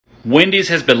Wendy's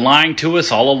has been lying to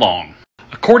us all along.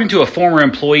 According to a former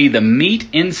employee, the meat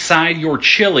inside your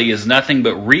chili is nothing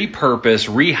but repurposed,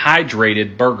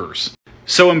 rehydrated burgers.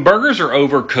 So when burgers are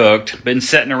overcooked, been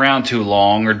sitting around too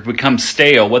long, or become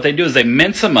stale, what they do is they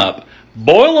mince them up,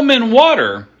 boil them in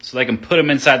water so they can put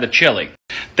them inside the chili.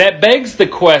 That begs the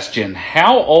question,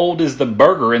 how old is the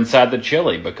burger inside the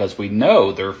chili? Because we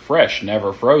know they're fresh,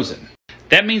 never frozen.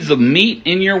 That means the meat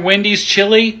in your Wendy's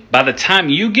chili, by the time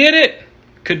you get it,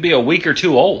 could be a week or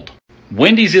two old.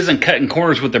 Wendy's isn't cutting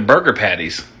corners with their burger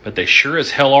patties, but they sure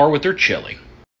as hell are with their chili.